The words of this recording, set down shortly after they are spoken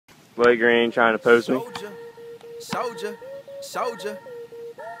Light green trying to pose me. Soldier.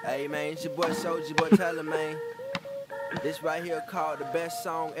 Hey man, it's your boy Soldier, boy tell him, man. This right here called the best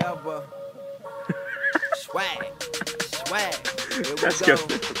song ever. Swag. Here we go.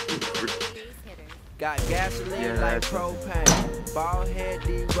 Got gasoline like propane. Ball head,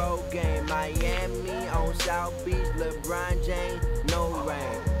 D-road game. Miami on South Beach, LeBron James, no rain.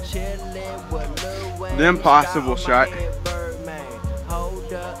 Chillin' with Lil Wayne. The impossible shot.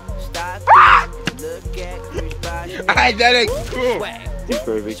 Hold up, stop it. Look at Chris Bosh. Alright, that ain't cool.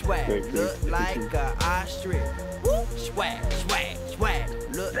 Swag, look like a ostrich. Swag,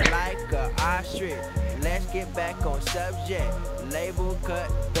 look like a ostrich. Let's get back on subject. Label cut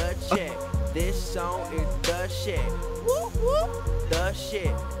the check. This song is the shit. The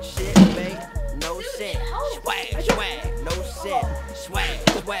shit. Shit make no sense. Swag, no sense. Swag,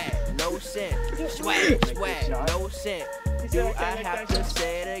 no sense. Swag, no sense. Do I have to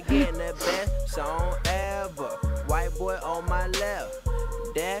say it again? The best song ever. White boy on my left.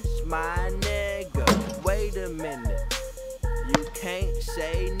 That's my nigga. Wait a minute. You can't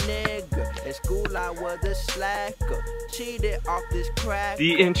say nigga. In school I was a slacker. Cheated off this crack.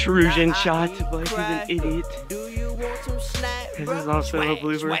 The intrusion shot. Like he's an idiot. Do you want some snack, bro? This is also a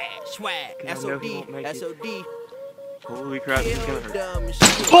blooper. Swag. SOD. Holy crap, he's gonna hurt.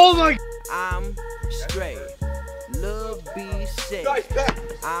 Oh my! I'm straight. Lil B sick.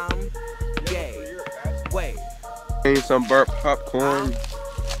 I'm gay. Wait. Need some burnt popcorn.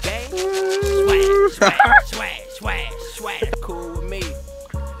 Gay? Swag. Cool with me.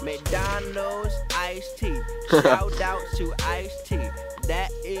 McDonald's iced tea. Shout out to iced tea.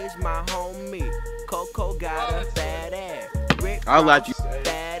 That is my homie. Coco got a fat ass. Rick I'll let you.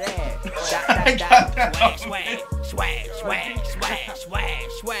 Fat ass. Swag.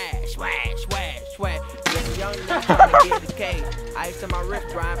 This young nigga tryna get the cake. Ice on my wrist,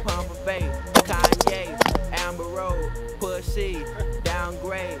 Brian Pump a face. Kanye, Amber Rose, pussy,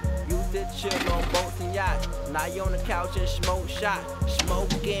 downgrade. Used to chill on boats and yachts. Now you on the couch and smoke shot.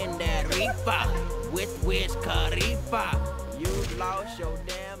 Smoking that reefer with Wiz Khalifa. You lost your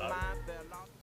damn